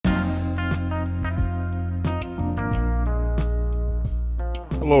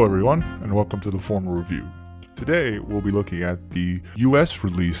Hello everyone, and welcome to the Formal Review. Today, we'll be looking at the US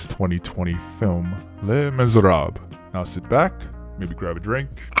release 2020 film, Les Misérables. Now sit back, maybe grab a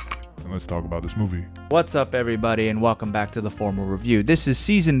drink, and let's talk about this movie. What's up everybody, and welcome back to the Formal Review. This is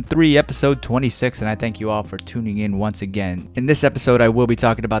Season 3, Episode 26, and I thank you all for tuning in once again. In this episode, I will be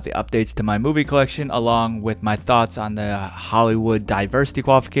talking about the updates to my movie collection, along with my thoughts on the Hollywood diversity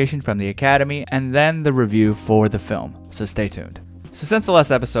qualification from the Academy, and then the review for the film, so stay tuned. So since the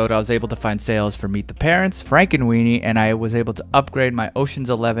last episode, I was able to find sales for Meet the Parents, Frankenweenie, and I was able to upgrade my Ocean's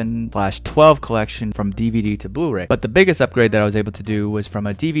 11/12 collection from DVD to Blu-ray. But the biggest upgrade that I was able to do was from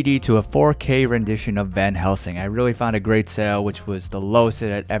a DVD to a 4K rendition of Van Helsing. I really found a great sale, which was the lowest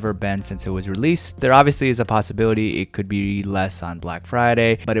it had ever been since it was released. There obviously is a possibility it could be less on Black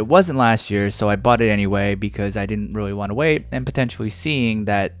Friday, but it wasn't last year, so I bought it anyway because I didn't really want to wait and potentially seeing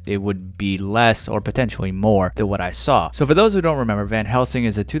that it would be less or potentially more than what I saw. So for those who don't remember, Van Helsing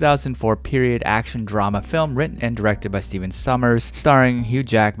is a 2004 period action drama film written and directed by Stephen Sommers, starring Hugh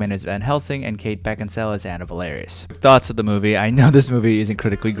Jackman as Van Helsing and Kate Beckinsale as Anna Valerius. Thoughts of the movie: I know this movie isn't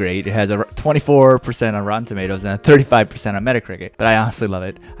critically great. It has a 24% on Rotten Tomatoes and a 35% on Metacritic, but I honestly love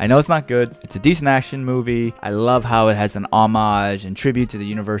it. I know it's not good. It's a decent action movie. I love how it has an homage and tribute to the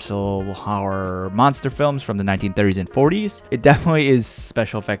Universal horror monster films from the 1930s and 40s. It definitely is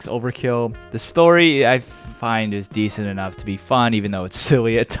special effects overkill. The story I find is decent enough to be fun, even though it's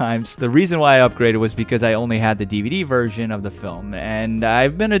silly at times. The reason why I upgraded was because I only had the DVD version of the film, and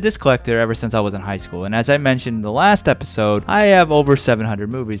I've been a disc collector ever since I was in high school. And as I mentioned in the last episode, I have over 700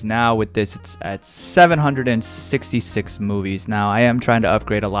 movies. Now with this, it's at 766 movies. Now I am trying to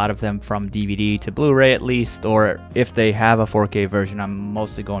upgrade a lot of them from DVD to Blu-ray at least, or if they have a 4K version, I'm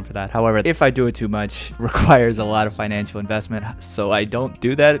mostly going for that. However, if I do it too much, it requires a lot of financial investment, so I don't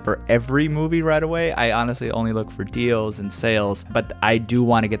do that for every movie right away. I honestly only look for deals and sales, but I do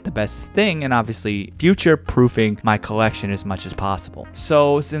want to get the best thing and obviously future-proofing my collection as much as possible.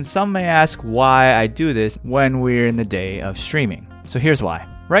 So since some may ask why I do this when we're in the day of streaming, so here's why.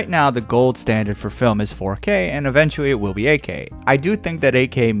 Right now, the gold standard for film is 4K, and eventually it will be 8K. I do think that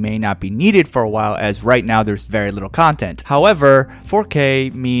 8K may not be needed for a while, as right now there's very little content. However, 4K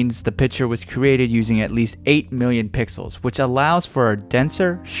means the picture was created using at least 8 million pixels, which allows for a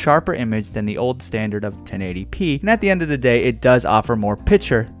denser, sharper image than the old standard of 1080p, and at the end of the day, it does offer more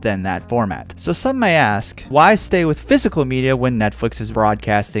picture than that format. So some may ask, why stay with physical media when Netflix is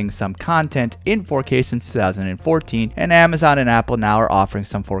broadcasting some content in 4K since 2014, and Amazon and Apple now are offering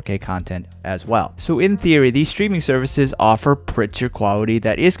some 4K content as well? So in theory, these streaming services offer picture quality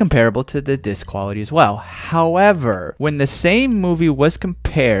that is comparable to the disc quality as well. However, when the same movie was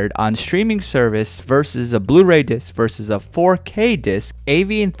compared on streaming service versus a Blu-ray disc versus a 4K disc,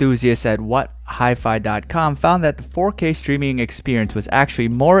 AV enthusiasts at WhatHiFi.com found that the 4K streaming experience was actually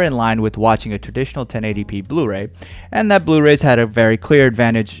more in line with watching a traditional 1080p Blu-ray, and that Blu-rays had a very clear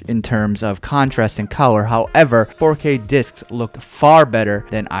advantage in terms of contrast and color. However, 4K discs looked far better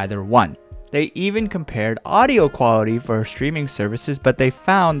than either one. They even compared audio quality for streaming services, but they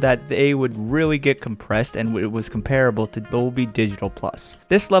found that they would really get compressed and it was comparable to Dolby Digital Plus.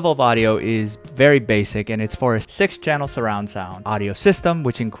 This level of audio is very basic, and it's for a 6-channel surround sound audio system,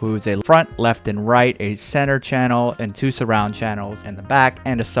 which includes a front, left, and right, a center channel, and 2 surround channels in the back,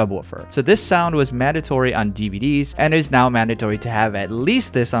 and a subwoofer. So this sound was mandatory on DVDs and is now mandatory to have at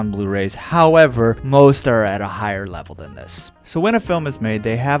least this on Blu-rays. However, most are at a higher level than this. So when a film is made,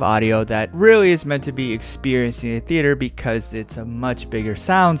 they have audio that really is meant to be experienced in a theater because it's a much bigger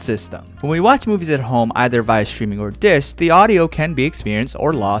sound system. When we watch movies at home, either via streaming or disc, the audio can be experienced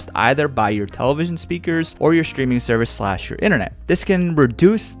or lost either by your television speakers or your streaming service / your internet. This can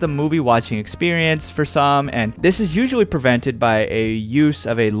reduce the movie watching experience for some, and this is usually prevented by a use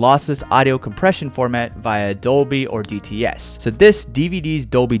of a lossless audio compression format via Dolby or DTS. So this DVD's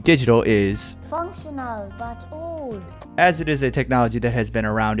Dolby Digital is functional but old, as it is a technology that has been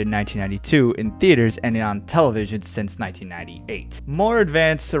around in 1992 in theaters and on television since 1998. More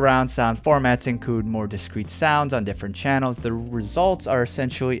advanced surround sound formats include more discrete sounds on different channels. The results are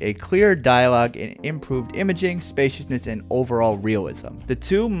essentially a clear dialogue and improved imaging, spaciousness, and overall realism. The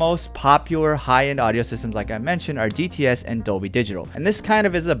two most popular high-end audio systems, like I mentioned, are DTS and Dolby Digital, and this kind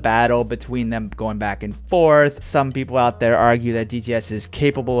of is a battle between them going back and forth. Some people out there argue that DTS is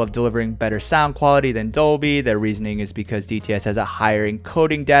capable of delivering better sound sound quality than Dolby. Their reasoning is because DTS has a higher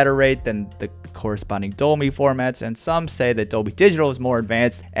encoding data rate than the corresponding Dolby formats, and some say that Dolby Digital is more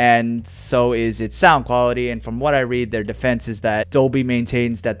advanced and so is its sound quality. And from what I read, their defense is that Dolby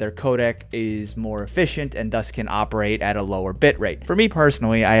maintains that their codec is more efficient and thus can operate at a lower bit rate. For me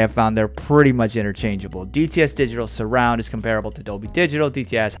personally, I have found they're pretty much interchangeable. DTS Digital Surround is comparable to Dolby Digital,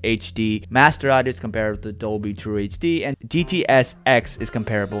 DTS HD Master Audio is comparable to Dolby True HD, and DTS X is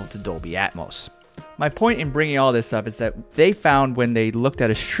comparable to Dolby Atmos. My point in bringing all this up is that they found when they looked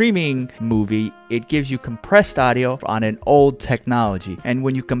at a streaming movie, it gives you compressed audio on an old technology. And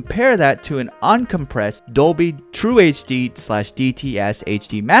when you compare that to an uncompressed Dolby True HD/DTS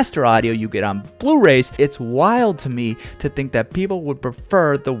HD Master Audio you get on Blu-rays, it's wild to me to think that people would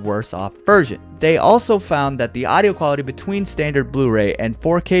prefer the worse off version. They also found that the audio quality between standard Blu-ray and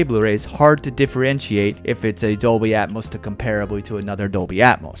 4K Blu-ray is hard to differentiate if it's a Dolby Atmos to comparably to another Dolby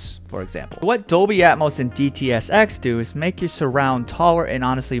Atmos, for example. What Dolby Atmos and DTS-X do is make your surround taller and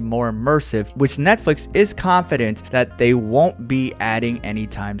honestly more immersive, which Netflix is confident that they won't be adding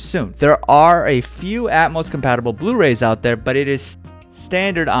anytime soon. There are a few Atmos compatible Blu-rays out there, but it is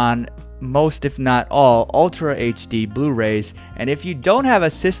standard on most if not all Ultra HD Blu-rays, and if you don't have a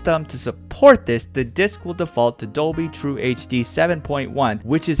system to support this, the disc will default to Dolby True HD 7.1,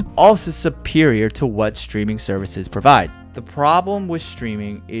 which is also superior to what streaming services provide. The problem with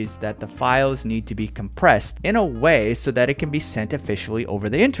streaming is that the files need to be compressed in a way so that it can be sent officially over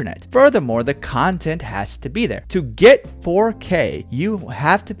the internet. Furthermore, the content has to be there. To get 4K, you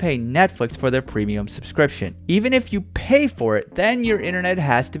have to pay Netflix for their premium subscription. Even if you pay for it, then your internet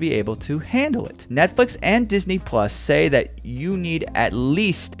has to be able to handle it. Netflix and Disney Plus say that you need at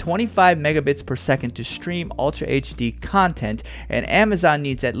least 25 megabits per second to stream Ultra HD content, and Amazon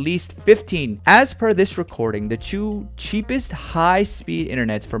needs at least 15. As per this recording, the cheapest high-speed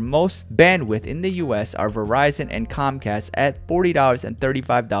internets for most bandwidth in the US are Verizon and Comcast at $40 and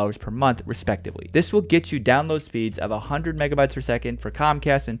 $35 per month respectively. This will get you download speeds of 100 megabytes per second for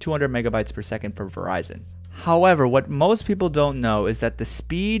Comcast and 200 megabytes per second for Verizon. However, what most people don't know is that the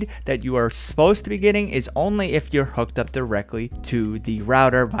speed that you are supposed to be getting is only if you're hooked up directly to the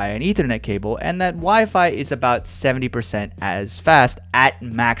router via an Ethernet cable, and that Wi-Fi is about 70% as fast at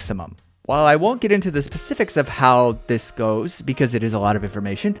maximum. While I won't get into the specifics of how this goes because it is a lot of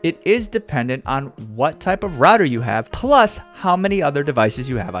information, it is dependent on what type of router you have, plus how many other devices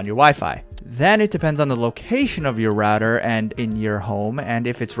you have on your Wi-Fi. Then it depends on the location of your router and in your home, and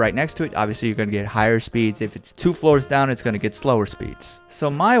if it's right next to it, obviously you're going to get higher speeds. If it's 2 floors down, it's going to get slower speeds. So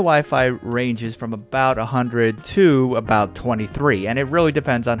my Wi-Fi ranges from about 100 to about 23, and it really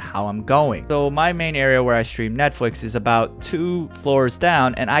depends on how I'm going. So my main area where I stream Netflix is about 2 floors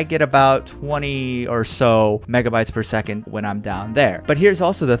down, and I get about 20 or so megabytes per second when I'm down there. But here's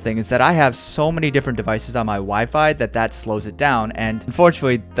also the thing, is that I have so many different devices on my Wi-Fi that slows it down, and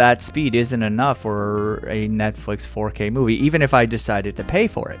unfortunately that speed isn't enough for a Netflix 4K movie, even if I decided to pay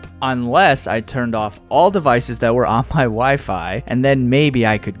for it. Unless I turned off all devices that were on my Wi-Fi, and then maybe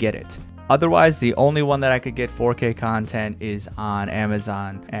I could get it. Otherwise, the only one that I could get 4K content is on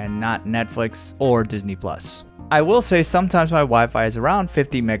Amazon and not Netflix or Disney Plus. I will say sometimes my Wi-Fi is around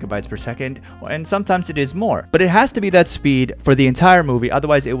 50 megabytes per second, and sometimes it is more. But it has to be that speed for the entire movie,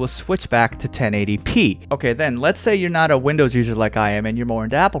 otherwise it will switch back to 1080p. Okay, then let's say you're not a Windows user like I am and you're more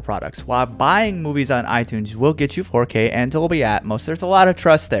into Apple products. While buying movies on iTunes will get you 4K and Dolby Atmos, there's a lot of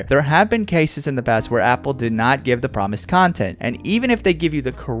trust there. There have been cases in the past where Apple did not give the promised content, and even if they give you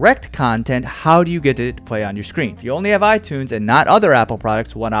the correct content, how do you get it to play on your screen? If you only have iTunes and not other Apple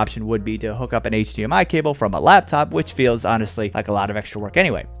products, one option would be to hook up an HDMI cable from a laptop, which feels honestly like a lot of extra work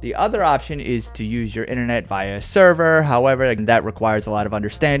anyway. The other option is to use your internet via a server. However, that requires a lot of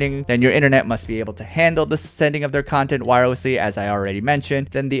understanding. Then your internet must be able to handle the sending of their content wirelessly, as I already mentioned.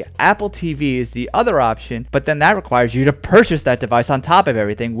 Then the Apple TV is the other option, but then that requires you to purchase that device on top of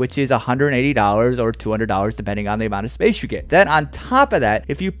everything, which is $180 or $200 depending on the amount of space you get. Then on top of that,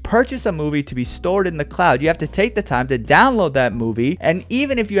 if you purchase a movie to be stored in the cloud, you have to take the time to download that movie, and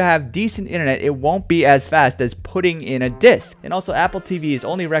even if you have decent internet, it won't be as fast as putting in a disc. And also, Apple TV is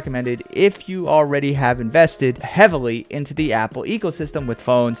only recommended if you already have invested heavily into the Apple ecosystem with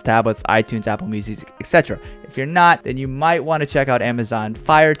phones, tablets, iTunes, Apple Music, etc. If you're not, then you might want to check out Amazon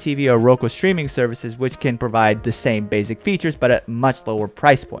Fire TV or Roku streaming services, which can provide the same basic features but at much lower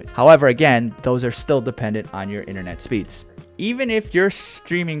price points. However, again, those are still dependent on your internet speeds. Even if your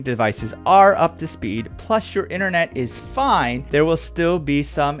streaming devices are up to speed, plus your internet is fine, there will still be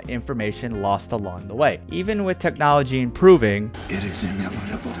some information lost along the way. Even with technology improving, it is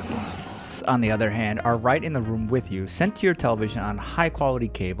inevitable. Both, on the other hand, are right in the room with you, sent to your television on high quality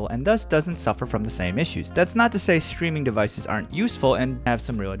cable, and thus doesn't suffer from the same issues. That's not to say streaming devices aren't useful and have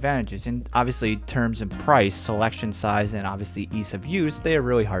some real advantages, and obviously terms and price, selection size, and obviously ease of use, they are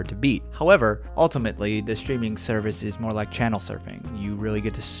really hard to beat. However, ultimately, the streaming service is more like channel surfing. You really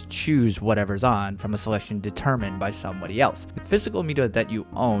get to choose whatever's on from a selection determined by somebody else. With physical media that you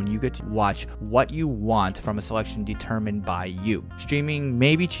own, you get to watch what you want from a selection determined by you. Streaming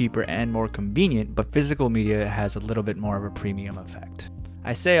may be cheaper and more convenient, but physical media has a little bit more of a premium effect.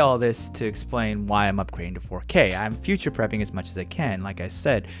 I say all this to explain why I'm upgrading to 4K. I'm future prepping as much as I can, like I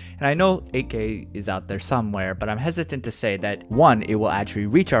said, and I know 8K is out there somewhere, but I'm hesitant to say that, one, it will actually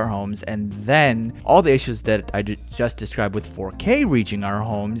reach our homes, and then all the issues that I just described with 4K reaching our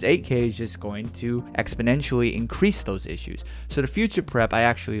homes, 8K is just going to exponentially increase those issues. So to future prep, I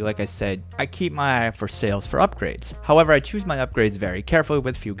actually, like I said, I keep my eye out for sales for upgrades. However, I choose my upgrades very carefully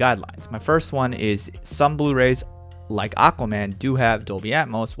with few guidelines. My first one is some Blu-rays like Aquaman do have Dolby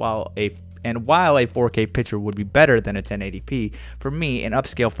Atmos, while a 4K picture would be better than a 1080p, for me an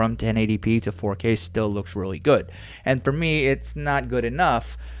upscale from 1080p to 4K still looks really good. And for me, it's not good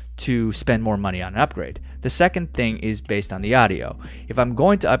enough to spend more money on an upgrade. The second thing is based on the audio. If I'm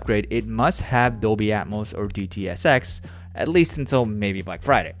going to upgrade, it must have Dolby Atmos or DTSX, at least until maybe Black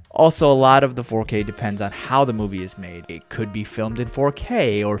Friday. Also, a lot of the 4K depends on how the movie is made. It could be filmed in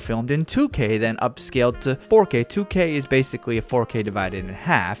 4K or filmed in 2K, then upscaled to 4K. 2K is basically a 4K divided in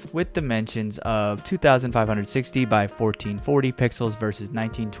half, with dimensions of 2560 by 1440 pixels versus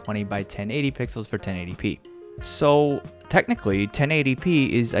 1920 by 1080 pixels for 1080p. So technically, 1080p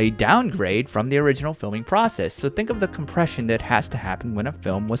is a downgrade from the original filming process. So think of the compression that has to happen when a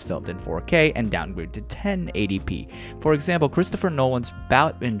film was filmed in 4K and downgraded to 1080p. For example, Christopher Nolan's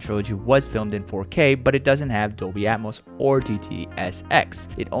Batman trilogy was filmed in 4K, but it doesn't have Dolby Atmos or DTSX.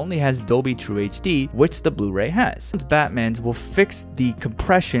 It only has Dolby True HD, which the Blu-ray has. Batman's will fix the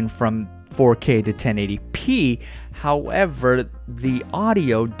compression from 4K to 1080p. However, the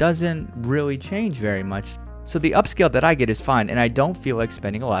audio doesn't really change very much. So the upscale that I get is fine, and I don't feel like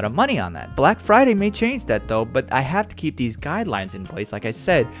spending a lot of money on that. Black Friday may change that though, but I have to keep these guidelines in place, like I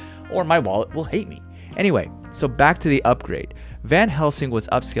said, or my wallet will hate me. Anyway, so back to the upgrade. Van Helsing was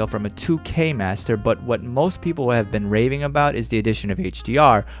upscaled from a 2K master, but what most people have been raving about is the addition of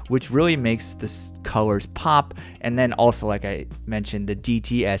HDR, which really makes the colors pop, and then also, like I mentioned, the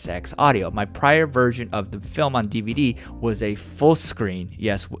DTSX audio. My prior version of the film on DVD was a full screen,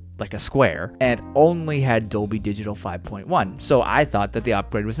 yes, like a square, and only had Dolby Digital 5.1, so I thought that the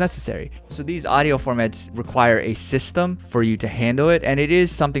upgrade was necessary. So these audio formats require a system for you to handle it, and it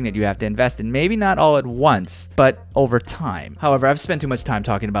is something that you have to invest in, maybe not all at once, but over time. However, I've spent too much time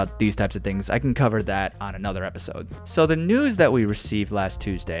talking about these types of things. I can cover that on another episode. So the news that we received last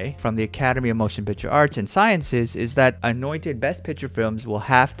Tuesday from the Academy of Motion Picture Arts and Sciences is that anointed Best Picture films will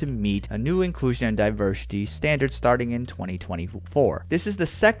have to meet a new inclusion and diversity standard starting in 2024. This is the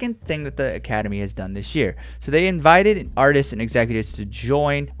second thing that the Academy has done this year. So they invited artists and executives to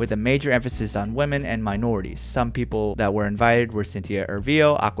join with a major emphasis on women and minorities. Some people that were invited were Cynthia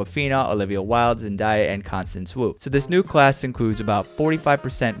Erivo, Awkwafina, Olivia Wilde, Zendaya, and Constance Wu. So this new class includes about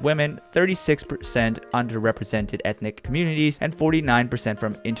 45% women, 36% underrepresented ethnic communities, and 49%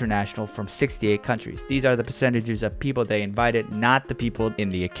 from international from 68 countries. These are the percentages of people they invited, not the people in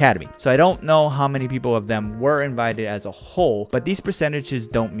the Academy. So I don't know how many people of them were invited as a whole, but these percentages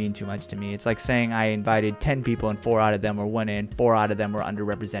don't mean too much to me. It's like saying I invited 10 people and 4 out of them were women, 4 out of them were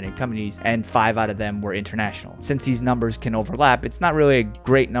underrepresented communities, and 5 out of them were international. Since these numbers can overlap, it's not really a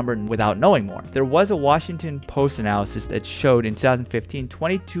great number without knowing more. There was a Washington Post analysis that showed in 2015,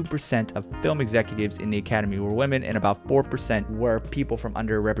 22% of film executives in the Academy were women, and about 4% were people from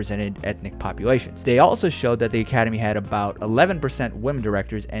underrepresented ethnic populations. They also showed that the Academy had about 11% women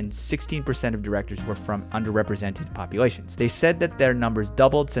directors and 16% of directors were from underrepresented populations. They said that their numbers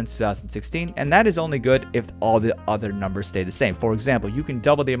doubled since 2016, and that is only good if all the other numbers stay the same. For example, you can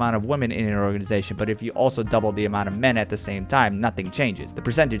double the amount of women in an organization, but if you also double the amount of men at the same time, nothing changes. The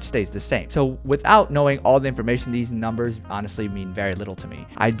percentage stays the same. So without knowing all the information, these numbers honestly mean very little to me.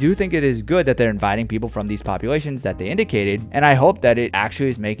 I do think it is good that they're inviting people from these populations that they indicated, and I hope that it actually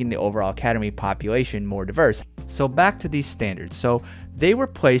is making the overall Academy population more diverse. So back to these standards. So they were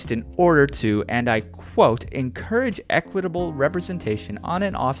placed in order to, and I quote, encourage equitable representation on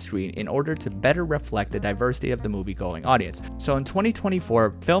and off screen in order to better reflect the diversity of the movie-going audience. So in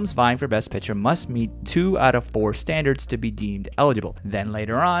 2024, films vying for Best Picture must meet 2 out of 4 standards to be deemed eligible. Then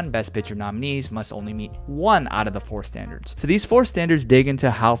later on, Best Picture nominees must only meet 1 out of the 4 standards. So these 4 standards dig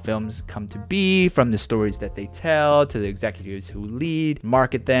into how films come to be, from the stories that they tell to the executives who lead,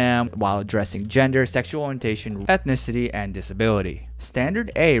 market them, while addressing gender, sexual orientation, ethnicity, and disability. Standard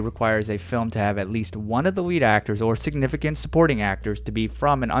A requires a film to have at least one of the lead actors or significant supporting actors to be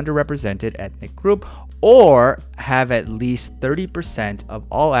from an underrepresented ethnic group, or have at least 30% of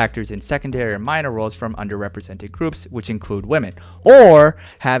all actors in secondary or minor roles from underrepresented groups, which include women, or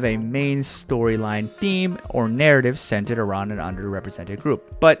have a main storyline theme or narrative centered around an underrepresented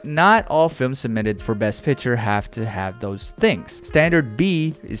group. But not all films submitted for Best Picture have to have those things. Standard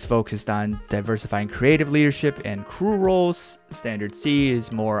B is focused on diversifying creative leadership and crew roles. Standard C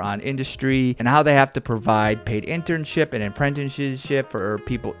is more on industry and how they have to provide paid internship and apprenticeship for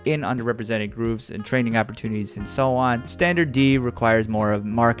people in underrepresented groups and training opportunities and so on. Standard D requires more of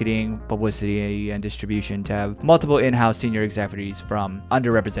marketing, publicity, and distribution to have multiple in-house senior executives from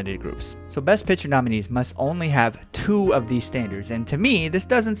underrepresented groups. So Best Picture nominees must only have 2 of these standards, and to me, this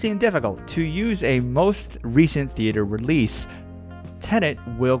doesn't seem difficult. To use a most recent theater release, Tenet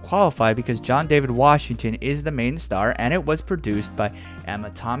will qualify because John David Washington is the main star, and it was produced by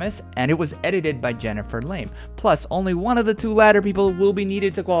Emma Thomas, and it was edited by Jennifer Lame. Plus, only one of the 2 latter people will be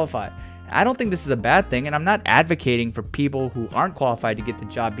needed to qualify. I don't think this is a bad thing, and I'm not advocating for people who aren't qualified to get the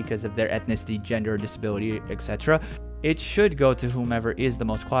job because of their ethnicity, gender, disability, etc. It should go to whomever is the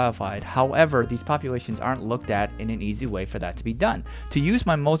most qualified. However, these populations aren't looked at in an easy way for that to be done. To use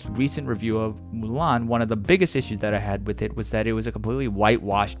my most recent review of Mulan, one of the biggest issues that I had with it was that it was a completely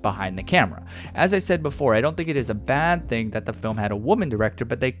whitewashed behind the camera. As I said before, I don't think it is a bad thing that the film had a woman director,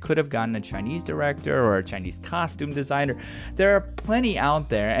 but they could have gotten a Chinese director or a Chinese costume designer. There are plenty out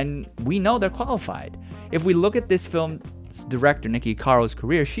there, and we know they're qualified. If we look at this film director Nikki Caro's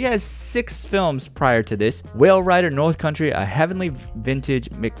career, she has 6 films prior to this: Whale Rider, North Country, A Heavenly Vintage,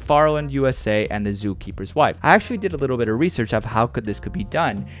 McFarland USA, and The Zookeeper's Wife. I actually did a little bit of research of how this could be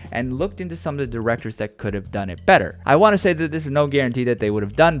done and looked into some of the directors that could have done it better. I want to say that this is no guarantee that they would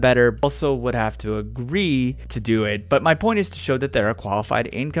have done better, also would have to agree to do it, but my point is to show that they're qualified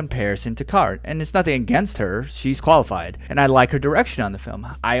in comparison to Caro, and it's nothing against her, she's qualified, and I like her direction on the film.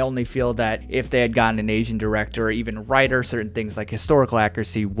 I only feel that if they had gotten an Asian director or even writer, certain things like historical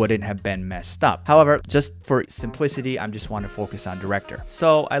accuracy wouldn't have been messed up. However, just for simplicity, I just want to focus on director.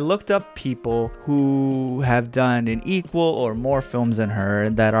 So I looked up people who have done an equal or more films than her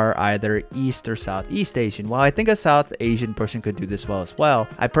that are either East or Southeast Asian. While I think a South Asian person could do this well as well,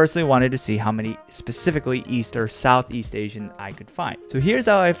 I personally wanted to see how many specifically East or Southeast Asian I could find. So here's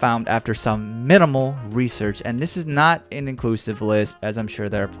how I found after some minimal research, and this is not an inclusive list, as I'm sure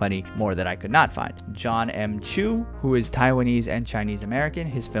there are plenty more that I could not find. John M. Chu, who is Taiwanese and Chinese American.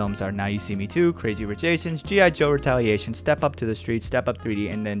 His films are Now You See Me Too, Crazy Rich Asians, G.I. Joe Retaliation, Step Up to the Street, Step Up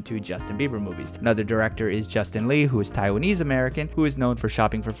 3D, and then 2 Justin Bieber movies. Another director is Justin Lee, who is Taiwanese American, who is known for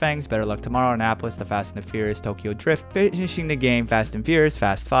Shopping for Fangs, Better Luck Tomorrow, Annapolis, The Fast and the Furious, Tokyo Drift, Finishing the Game, Fast and Furious,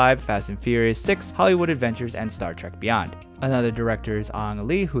 Fast 5, Fast and Furious 6, Hollywood Adventures, and Star Trek Beyond. Another director is Ang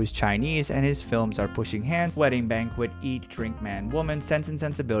Lee, who is Chinese, and his films are Pushing Hands, Wedding Banquet, Eat, Drink, Man, Woman, Sense and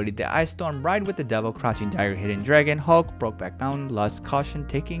Sensibility, The Ice Storm, Ride with the Devil, Crouching Tiger, Hidden Dragon, Hulk, Brokeback Mountain, Lust, Caution,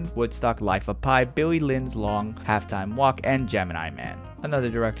 Taking, Woodstock, Life of Pi, Billy Lynn's Long Halftime Walk, and Gemini Man.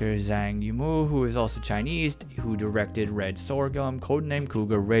 Another director is Zhang Yimou, who is also Chinese, who directed Red Sorghum, Codename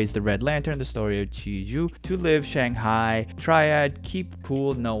Cougar, Raise the Red Lantern, The Story of Qi Zhu, To Live, Shanghai, Triad, Keep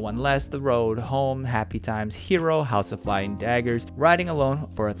Cool, No One Less, The Road, Home, Happy Times, Hero, House of Flying Daggers, Riding Alone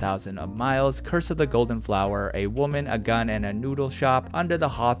for 1,000 Miles, Curse of the Golden Flower, A Woman, A Gun and a Noodle Shop, Under the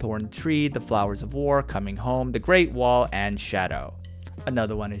Hawthorn Tree, The Flowers of War, Coming Home, The Great Wall, and Shadow.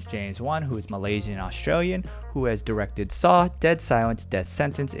 Another one is James Wan, who is Malaysian Australian, who has directed Saw, Dead Silence, Death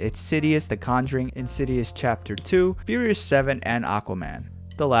Sentence, Insidious, The Conjuring, Insidious Chapter 2, Furious 7, and Aquaman.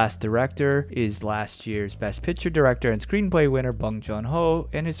 The last director is last year's Best Picture director and screenplay winner Bong Joon-ho,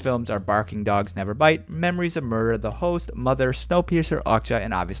 and his films are Barking Dogs Never Bite, Memories of Murder, The Host, Mother, Snowpiercer, Okja,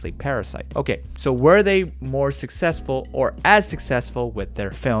 and obviously Parasite. Okay, so were they more successful or as successful with their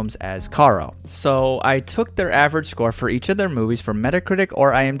films as Caro? So I took their average score for each of their movies from Metacritic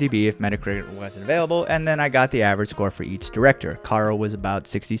or IMDb if Metacritic wasn't available, and then I got the average score for each director. Caro was about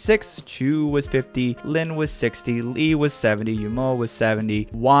 66, Chu was 50, Lin was 60, Lee was 70, Yimou was 70,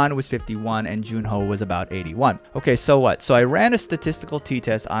 Won was 51, and Junho was about 81. Okay, so what? So I ran a statistical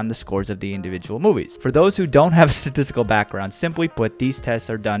t-test on the scores of the individual movies. For those who don't have a statistical background, simply put, these tests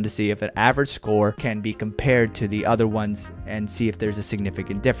are done to see if an average score can be compared to the other ones and see if there's a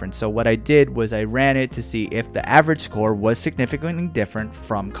significant difference. So what I did was I ran it to see if the average score was significantly different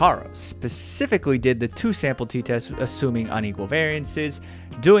from Karo's. Specifically did the 2 sample t-test assuming unequal variances.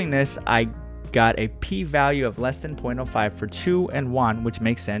 Doing this, I got a p-value of less than 0.05 for Chu and Won, which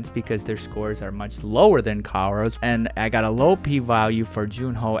makes sense because their scores are much lower than Karo's, and I got a low p-value for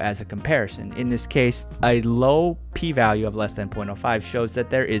Junho as a comparison. In this case, a low p-value of less than 0.05 shows that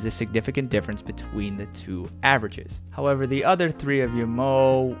there is a significant difference between the 2 averages. However, the other 3 of you,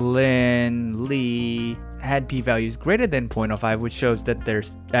 Mo, Lin, Lee, had p-values greater than 0.05, which shows that their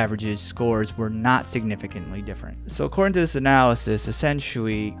averages scores were not significantly different. So according to this analysis,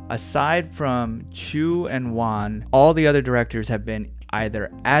 essentially, aside from Chu and Won, all the other directors have been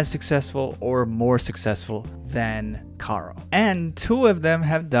either as successful or more successful than Karo. And 2 of them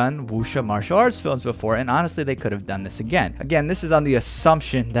have done wuxia martial arts films before, and honestly they could have done this again. Again, this is on the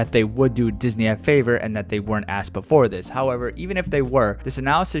assumption that they would do Disney a favor and that they weren't asked before this. However, even if they were, this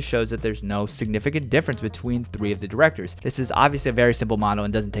analysis shows that there's no significant difference between 3 of the directors. This is obviously a very simple model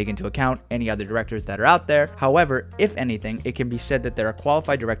and doesn't take into account any other directors that are out there. However, if anything, it can be said that there are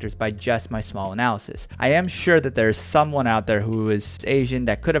qualified directors by just my small analysis. I am sure that there's someone out there who is Asian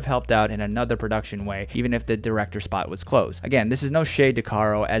that could have helped out in another production way, even if the director spot was closed. Again, this is no shade to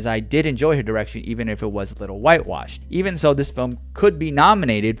Karo, as I did enjoy her direction even if it was a little whitewashed. Even so, this film could be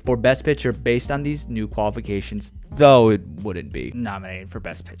nominated for Best Picture based on these new qualifications, though it wouldn't be nominated for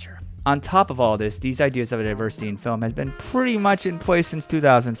Best Picture. On top of all this, these ideas of diversity in film has been pretty much in place since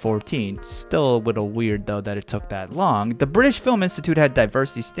 2014. Still a little weird though that it took that long. The British Film Institute had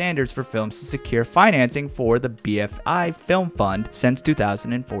diversity standards for films to secure financing for the BFI Film Fund since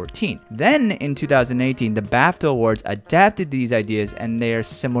 2014. Then in 2018, the BAFTA Awards adapted these ideas and they are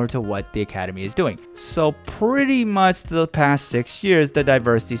similar to what the Academy is doing. So pretty much the past 6 years, the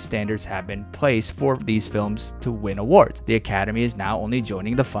diversity standards have been placed for these films to win awards. The Academy is now only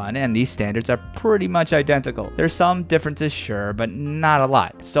joining the fund, and these standards are pretty much identical. There's some differences, sure, but not a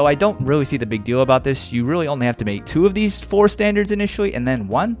lot. So I don't really see the big deal about this. You really only have to make 2 of these 4 standards initially and then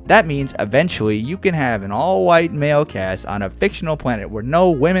 1. That means eventually you can have an all-white male cast on a fictional planet where no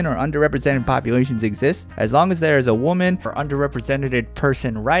women or underrepresented populations exist, as long as there is a woman or underrepresented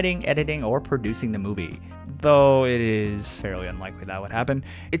person writing, editing, or producing the movie. Though it is fairly unlikely that would happen.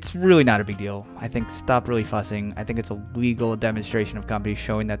 It's really not a big deal. I think stop really fussing. I think it's a legal demonstration of companies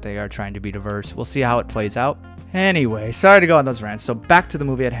showing that they are trying to be diverse. We'll see how it plays out. Anyway, sorry to go on those rants. So back to the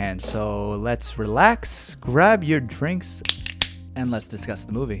movie at hand. So let's relax, grab your drinks, and let's discuss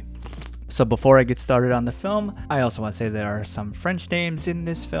the movie. So before I get started on the film, I also want to say there are some French names in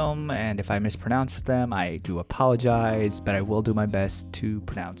this film, and if I mispronounce them, I do apologize, but I will do my best to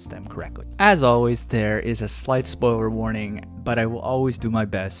pronounce them correctly. As always, there is a slight spoiler warning, but I will always do my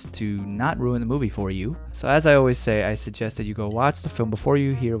best to not ruin the movie for you. So as I always say, I suggest that you go watch the film before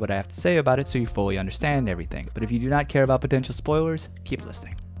you hear what I have to say about it so you fully understand everything. But if you do not care about potential spoilers, keep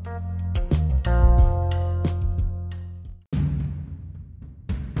listening.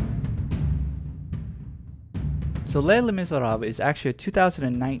 So Les Misérables is actually a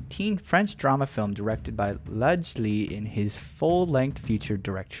 2019 French drama film directed by Laj Lee in his full-length feature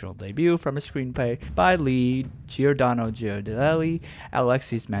directorial debut from a screenplay by Lee, Giordano Giardelli,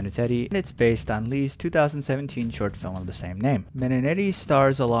 Alexis Manutetti, and it's based on Lee's 2017 short film of the same name. Meninetti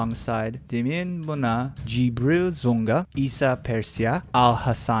stars alongside Damien Mona, Jibril Zunga, Issa Persia,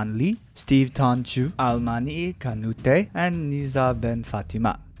 Al-Hassan Lee, Steve Tonchu, Almani Kanute, and Niza Ben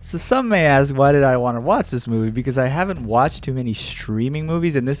Fatima. So some may ask, why did I want to watch this movie? Because I haven't watched too many streaming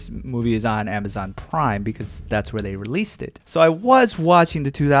movies, and this movie is on Amazon Prime because that's where they released it. So I was watching the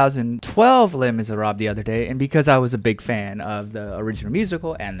 2012 Les Miserables the other day, and because I was a big fan of the original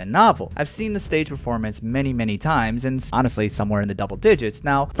musical and the novel. I've seen the stage performance many times, and honestly somewhere in the double digits.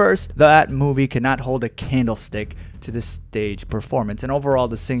 Now, first, that movie cannot hold a candlestick to the stage performance, and overall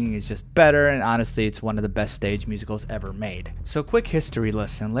the singing is just better, and honestly it's one of the best stage musicals ever made. So quick history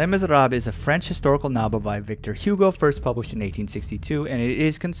lesson. Les Miserables is a French historical novel by Victor Hugo, first published in 1862, and it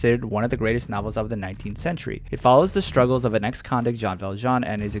is considered one of the greatest novels of the 19th century. It follows the struggles of an ex-convict Jean Valjean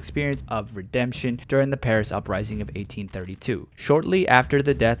and his experience of redemption during the Paris uprising of 1832. Shortly after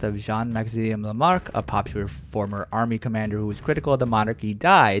the death of Jean-Maxime Lamarck, a popular former army commander who was critical of the monarchy,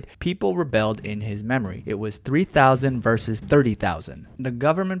 died, people rebelled in his memory. It was 3,000 20,000 versus 30,000. The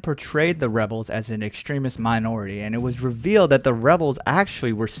government portrayed the rebels as an extremist minority, and it was revealed that the rebels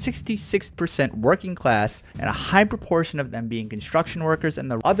actually were 66% working class, and a high proportion of them being construction workers,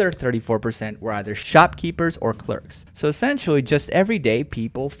 and the other 34% were either shopkeepers or clerks. So essentially just everyday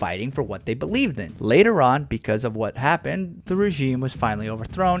people fighting for what they believed in. Later on, because of what happened, the regime was finally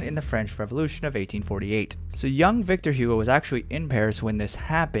overthrown in the French Revolution of 1848. So young Victor Hugo was actually in Paris when this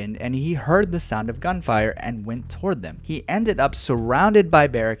happened, and he heard the sound of gunfire and went toward them. He ended up surrounded by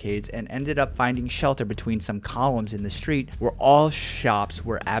barricades and ended up finding shelter between some columns in the street where all shops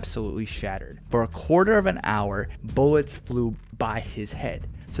were absolutely shattered. For a quarter of an hour, bullets flew by his head.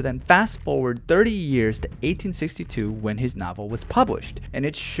 So then fast forward 30 years to 1862 when his novel was published, and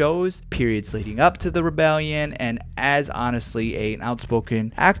it shows periods leading up to the rebellion, and as honestly an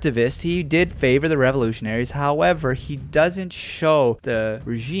outspoken activist, he did favor the revolutionaries. However, he doesn't show the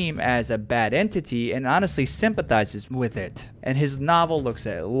regime as a bad entity and honestly sympathizes with it. And his novel looks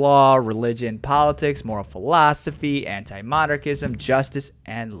at law, religion, politics, moral philosophy, anti-monarchism, justice,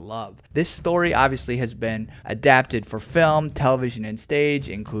 and love. This story obviously has been adapted for film, television, and stage,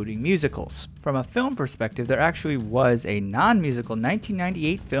 including musicals. From a film perspective, there actually was a non-musical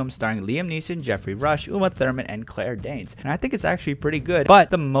 1998 film starring Liam Neeson, Jeffrey Rush, Uma Thurman, and Claire Danes. And I think it's actually pretty good,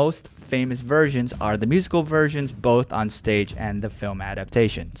 but the most famous versions are the musical versions, both on stage and the film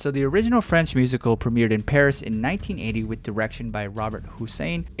adaptation. So the original French musical premiered in Paris in 1980 with direction by Robert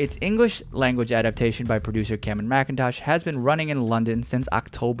Hossein. Its English language adaptation by producer Cameron Mackintosh has been running in London since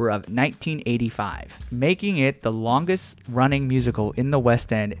October of 1985, making it the longest running musical in the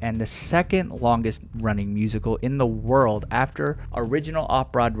West End and the second longest running musical in the world after original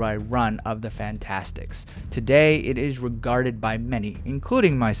off-Broadway run of The Fantastics. Today, it is regarded by many,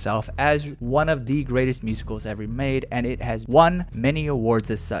 including myself, as one of the greatest musicals ever made, and it has won many awards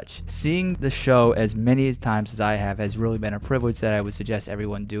as such. Seeing the show as many times as I have has really been a privilege that I would suggest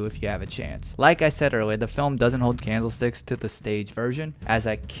everyone do if you have a chance. Like I said earlier, the film doesn't hold candlesticks to the stage version. As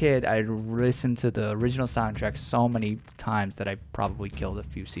a kid, I listened to the original soundtrack so many times that I probably killed a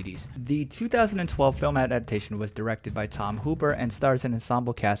few CDs. The 2012 film adaptation was directed by Tom Hooper and stars an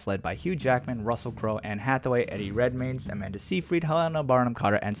ensemble cast led by Hugh Jackman, Russell Crowe, Anne Hathaway, Eddie Redmayne, Amanda Seyfried, Helena Bonham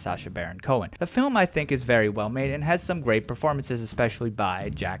Carter, and Sacha Baron Cohen. The film, I think, is very well made and has some great performances, especially by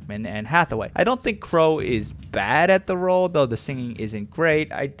Jackman and Hathaway. I don't think Crowe is bad at the role, though the singing isn't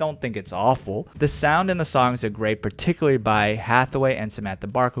great. I don't think it's awful. The sound and the songs are great, particularly by Hathaway and Samantha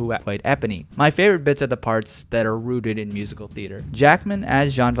Barker, who played Eponine. My favorite bits are the parts that are rooted in musical theater. Jackman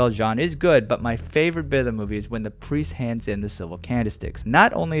as Jean Valjean is good, but my favorite bit of the movie is when the priest hands in the silver candlesticks.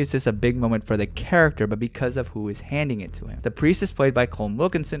 Not only is this a big moment for the character, but because of who is handing it to him. The priest is played by Colm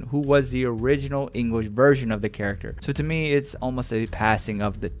Wilkinson, who was the original English version of the character. So to me, it's almost a passing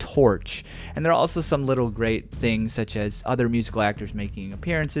of the torch. And there are also some little great things, such as other musical actors making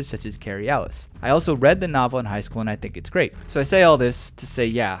appearances, such as Carrie Ellis. I also read the novel in high school, and I think it's great. So I say all this to say,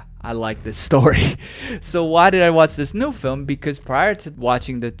 yeah, I like this story. So why did I watch this new film? Because prior to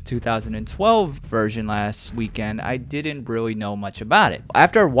watching the 2012 version last weekend, I didn't really know much about it.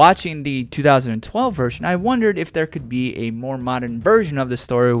 After watching the 2012 version, I wondered if there could be a more modern version of the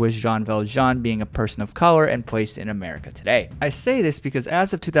story with Jean Valjean being a person of color and placed in America today. I say this because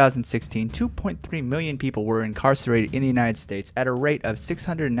as of 2016, 2.3 million people were incarcerated in the United States at a rate of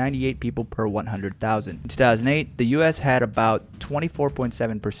 698 people per 100,000. In 2008, the US had about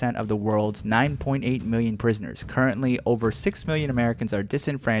 24.7% of the world's 9.8 million prisoners. Currently, over 6 million Americans are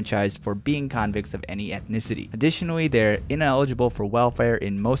disenfranchised for being convicts of any ethnicity. Additionally, they're ineligible for welfare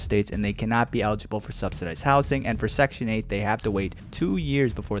in most states, and they cannot be eligible for subsidized housing, and for Section 8, they have to wait 2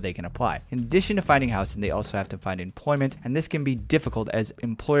 years before they can apply. In addition to finding housing, they also have to find employment, and this can be difficult as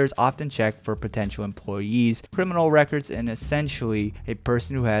employers often check for potential employees, criminal records, and essentially a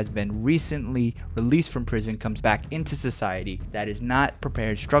person who has been recently released from prison comes back into society that is not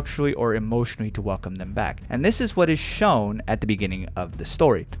prepared structurally or emotionally to welcome them back. And this is what is shown at the beginning of the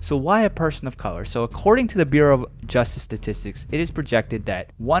story. So why a person of color? So according to the Bureau of Justice Statistics, it is projected that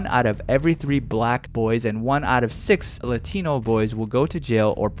 1 out of every 3 black boys and 1 out of 6 Latino boys will go to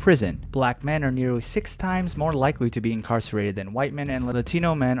jail or prison. Black men are nearly 6 times more likely to be incarcerated than white men, and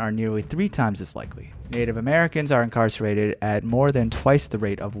Latino men are nearly 3 times as likely. Native Americans are incarcerated at more than twice the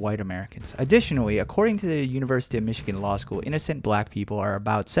rate of white Americans. Additionally, according to the University of Michigan Law School, innocent black people are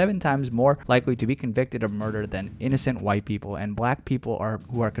about 7 times more likely to be convicted of murder than innocent white people, and black people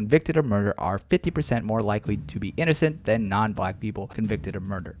who are convicted of murder are 50% more likely to be innocent than non-black people convicted of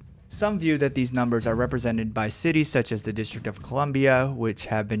murder. Some view that these numbers are represented by cities such as the District of Columbia, which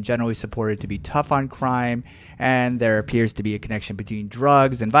have been generally supported to be tough on crime, and there appears to be a connection between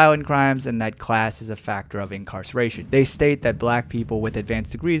drugs and violent crimes, and that class is a factor of incarceration. They state that black people with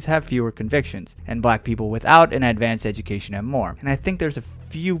advanced degrees have fewer convictions, and black people without an advanced education have more. And I think there's a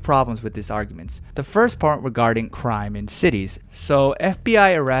few problems with these arguments. The first part regarding crime in cities. So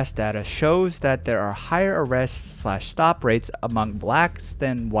FBI arrest data shows that there are higher arrest/stop rates among blacks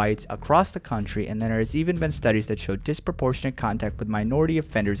than whites across the country, and there has even been studies that show disproportionate contact with minority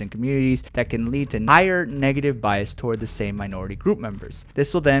offenders in communities that can lead to higher negative bias toward the same minority group members.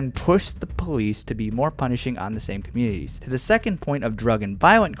 This will then push the police to be more punishing on the same communities. To the second point of drug and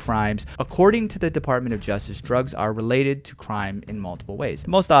violent crimes, according to the Department of Justice, drugs are related to crime in multiple ways. The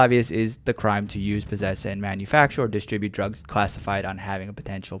most obvious is the crime to use, possess, and manufacture or distribute drugs classified on having a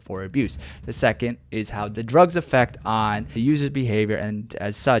potential for abuse. The second is how the drugs affect on the user's behavior and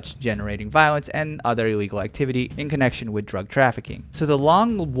as such generating violence and other illegal activity in connection with drug trafficking. So the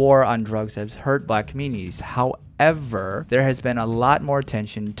long war on drugs has hurt black communities. However, there has been a lot more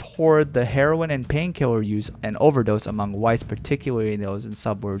attention toward the heroin and painkiller use and overdose among whites, particularly those in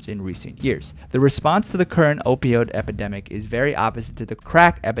suburbs in recent years. The response to the current opioid epidemic is very opposite to the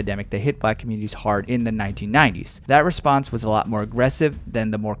crack epidemic that hit black communities hard in the 1990s. That response was a lot more aggressive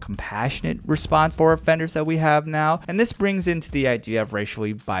than the more compassionate response for offenders that we have now, and this brings into the idea of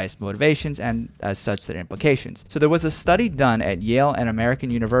racially biased motivations and as such their implications. So there was a study done at Yale and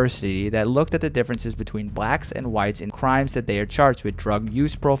American University that looked at the differences between blacks and whites in crimes that they are charged with, drug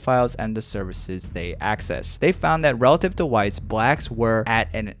use profiles, and the services they access. They found that relative to whites, blacks were at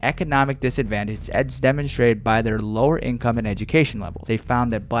an economic disadvantage as demonstrated by their lower income and education levels. They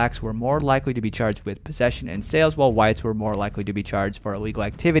found that blacks were more likely to be charged with possession and sales, while whites were more likely to be charged for illegal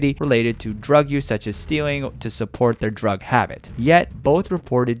activity related to drug use, such as stealing to support their drug habit. Yet, both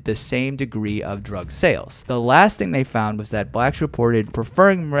reported the same degree of drug sales. The last thing they found was that blacks reported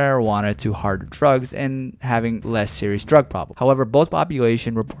preferring marijuana to harder drugs and having less serious drug problems. However, both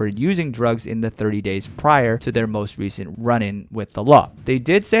populations reported using drugs in the 30 days prior to their most recent run-in with the law. They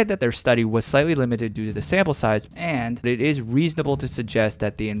did say that their study was slightly limited due to the sample size, and it is reasonable to suggest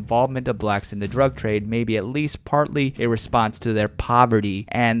that the involvement of blacks in the drug trade may be at least partly a response to their poverty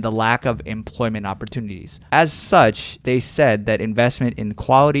and the lack of employment opportunities. As such, they said that investment in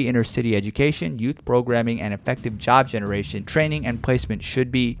quality inner-city education, youth programming, and effective job generation, training, and placement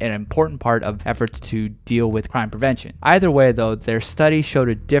should be an important part of efforts to deal with crime prevention. Either way, though, their study showed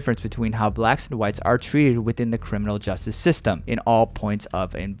a difference between how blacks and whites are treated within the criminal justice system in all points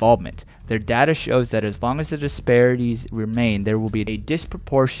of involvement. Their data shows that as long as the disparities remain, there will be a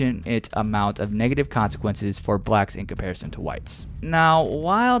disproportionate amount of negative consequences for blacks in comparison to whites. Now,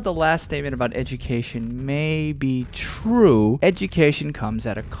 while the last statement about education may be true, education comes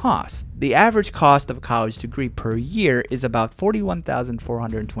at a cost. The average cost of a college degree per year is about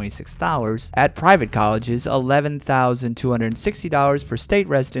 $41,426 at private colleges, $11,260 for state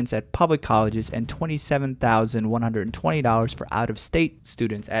residents at public colleges, and $27,120 for out-of-state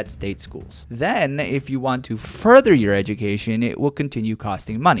students at state schools. Then, if you want to further your education, it will continue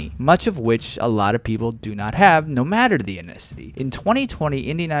costing money, much of which a lot of people do not have, no matter the ethnicity. In 2020,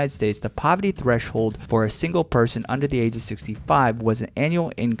 in the United States, the poverty threshold for a single person under the age of 65 was an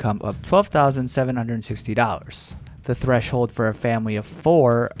annual income of $12,760. The threshold for a family of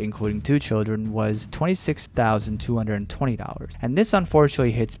 4, including 2 children, was $26,220, and this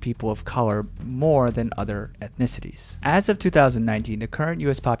unfortunately hits people of color more than other ethnicities. As of 2019, the current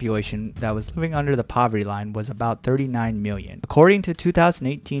U.S. population that was living under the poverty line was about 39 million. According to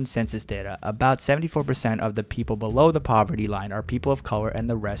 2018 census data, about 74% of the people below the poverty line are people of color, and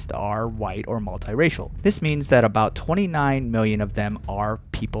the rest are white or multiracial. This means that about 29 million of them are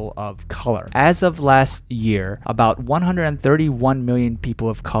people of color. As of last year, about 131 million people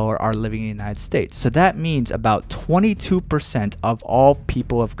of color are living in the United States. So that means about 22% of all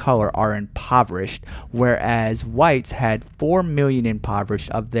people of color are impoverished, whereas whites had 4 million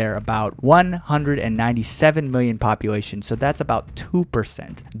impoverished of their about 197 million population. So that's about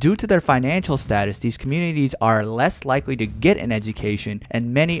 2%. Due to their financial status, these communities are less likely to get an education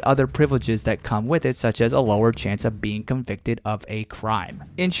and many other privileges that come with it, such as a lower chance of being convicted of a crime.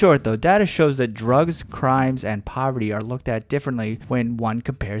 In short, though, data shows that drugs, crimes, and poverty poverty are looked at differently when one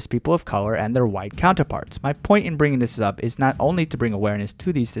compares people of color and their white counterparts. My point in bringing this up is not only to bring awareness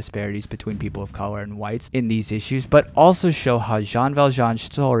to these disparities between people of color and whites in these issues, but also show how Jean Valjean's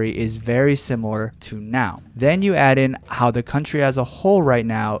story is very similar to now. Then you add in how the country as a whole right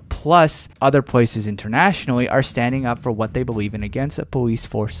now, plus other places internationally, are standing up for what they believe in against a police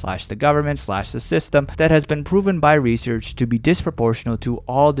force / the government / the system that has been proven by research to be disproportional to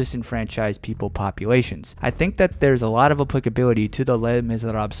all disenfranchised people populations. I think that there's a lot of applicability to the Les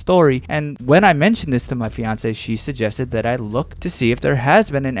Miserables story, and when I mentioned this to my fiance, she suggested that I look to see if there has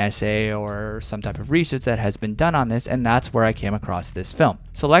been an essay or some type of research that has been done on this, and that's where I came across this film.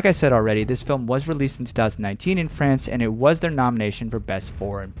 So like I said already, this film was released in 2019 in France, and it was their nomination for Best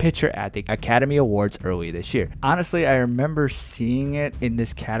Foreign Picture at the Academy Awards early this year. Honestly, I remember seeing it in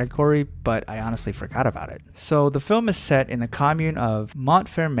this category, but I honestly forgot about it. So the film is set in the commune of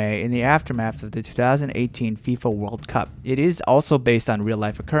Montfermeil in the aftermath of the 2018 FIFA World Cup. It is also based on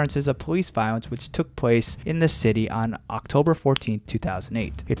real-life occurrences of police violence which took place in the city on October 14,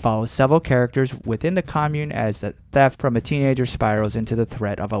 2008. It follows several characters within the commune as the theft from a teenager spirals into the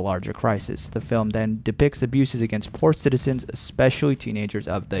threat of a larger crisis. The film then depicts abuses against poor citizens, especially teenagers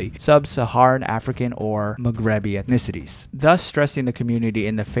of the sub-Saharan African or Maghrebi ethnicities, thus stressing the community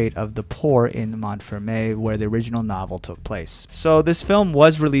in the fate of the poor in Montfermeil, where the original novel took place. So this film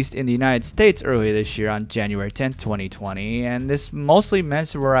was released in the United States earlier this year on January 10, 2020, and this mostly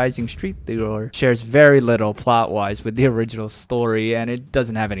mesmerizing street thriller shares very little plot-wise with the original story, and it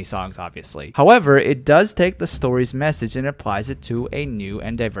doesn't have any songs, obviously. However, it does take the story's message and applies it to a new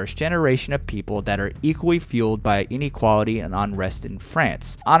and diverse generation of people that are equally fueled by inequality and unrest in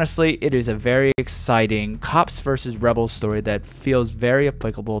France. Honestly, it is a very exciting cops versus rebels story that feels very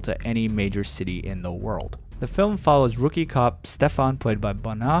applicable to any major city in the world. The film follows rookie cop Stefan, played by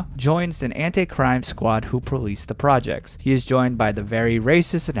Bonnat, joins an anti-crime squad who police the projects. He is joined by the very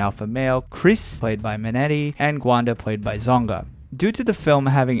racist and alpha male Chris, played by Manetti, and Gwanda, played by Zonga. Due to the film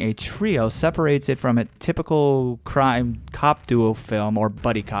having a trio separates it from a typical crime cop duo film or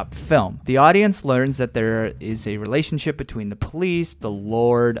buddy cop film. The audience learns that there is a relationship between the police, the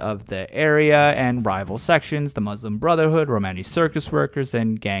lord of the area, and rival sections, the Muslim Brotherhood, romantic circus workers,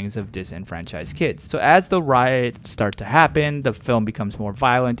 and gangs of disenfranchised kids. So as the riots start to happen, the film becomes more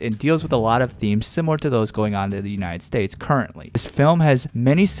violent and deals with a lot of themes similar to those going on in the United States currently. This film has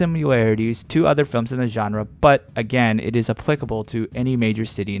many similarities to other films in the genre, but again, it is applicable to any major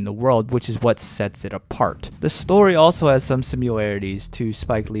city in the world, which is what sets it apart. The story also has some similarities to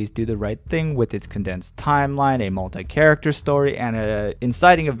Spike Lee's Do the Right Thing with its condensed timeline, a multi-character story, and an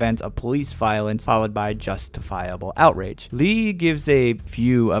inciting event of police violence followed by justifiable outrage. Lee gives a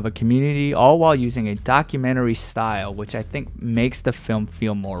view of a community all while using a documentary style, which I think makes the film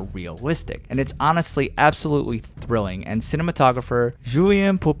feel more realistic. And it's honestly absolutely thrilling, and cinematographer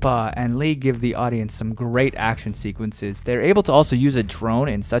Julien Poupard and Lee give the audience some great action sequences. They're able to also use a drone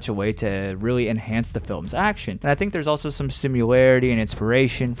in such a way to really enhance the film's action. And I think there's also some similarity and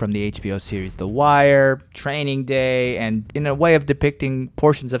inspiration from the HBO series The Wire, Training Day, and in a way of depicting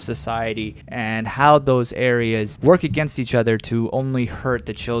portions of society and how those areas work against each other to only hurt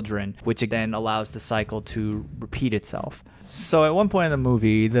the children, which then allows the cycle to repeat itself. So at one point in the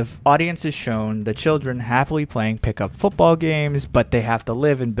movie, the audience is shown the children happily playing pickup football games, but they have to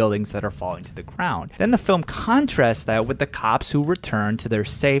live in buildings that are falling to the ground. Then the film contrasts that with the cops who return to their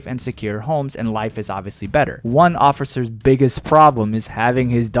safe and secure homes, and life is obviously better. One officer's biggest problem is having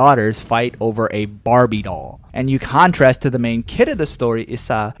his daughters fight over a Barbie doll. And you contrast to the main kid of the story,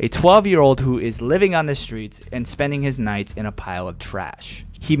 Issa, a 12-year-old who is living on the streets and spending his nights in a pile of trash.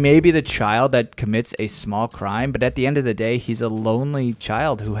 He may be the child that commits a small crime, but at the end of the day, he's a lonely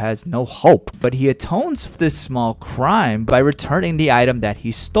child who has no hope. But he atones for this small crime by returning the item that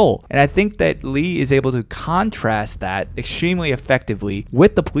he stole. And I think that Lee is able to contrast that extremely effectively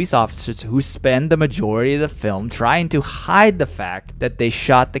with the police officers who spend the majority of the film trying to hide the fact that they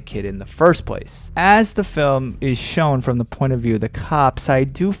shot the kid in the first place. As the film is shown from the point of view of the cops, I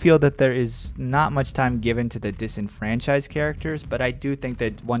do feel that there is not much time given to the disenfranchised characters, but I do think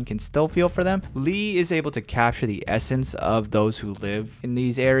that one can still feel for them. Lee is able to capture the essence of those who live in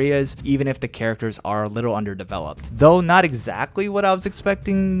these areas, even if the characters are a little underdeveloped. Though not exactly what I was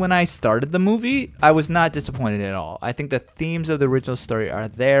expecting when I started the movie, I was not disappointed at all. I think the themes of the original story are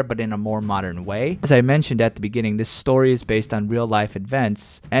there, but in a more modern way. As I mentioned at the beginning, this story is based on real life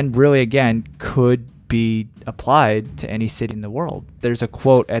events, and really again could be applied to any city in the world. There's a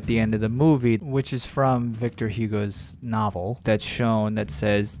quote at the end of the movie, which is from Victor Hugo's novel, that's shown that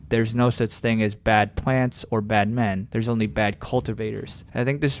says, "There's no such thing as bad plants or bad men. There's only bad cultivators." And I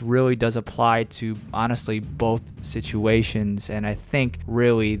think this really does apply to, honestly, both situations. And I think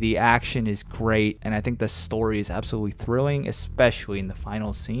really the action is great. And I think the story is absolutely thrilling, especially in the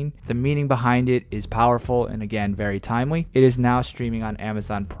final scene. The meaning behind it is powerful and, again, very timely. It is now streaming on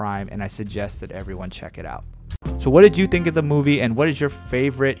Amazon Prime, and I suggest that everyone check it out. So what did you think of the movie, and what is your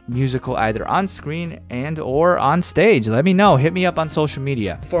favorite musical either on screen and or on stage? Let me know. Hit me up on social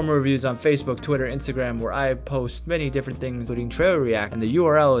media. Formal Reviews on Facebook, Twitter, Instagram, where I post many different things, including trailer react, and the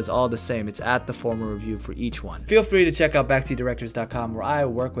URL is all the same. It's at the Formal Review for each one. Feel free to check out backseatdirectors.com, where I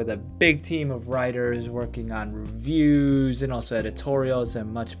work with a big team of writers working on reviews and also editorials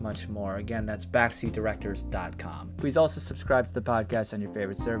and much, much more. Again, that's backseatdirectors.com. Please also subscribe to the podcast on your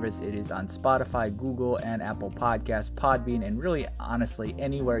favorite service. It is on Spotify, Google, and Apple Podcasts, Podbean, and really, honestly,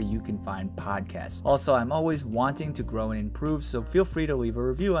 anywhere you can find podcasts. Also, I'm always wanting to grow and improve, so feel free to leave a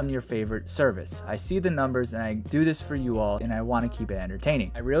review on your favorite service. I see the numbers, and I do this for you all, and I want to keep it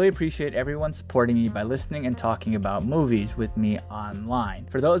entertaining. I really appreciate everyone supporting me by listening and talking about movies with me online.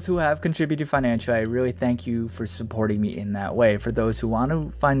 For those who have contributed financially, I really thank you for supporting me in that way. For those who want to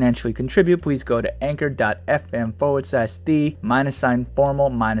financially contribute, please go to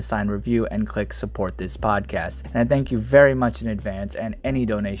anchor.fm/the-formal-review and click support this podcast. And I thank you very much in advance, and any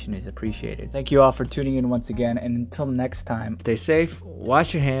donation is appreciated. Thank you all for tuning in once again, and until next time, stay safe,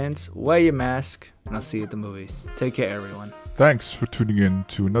 wash your hands, wear your mask, and I'll see you at the movies. Take care, everyone. Thanks for tuning in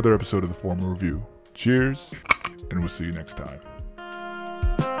to another episode of the Formal Review. Cheers, and we'll see you next time.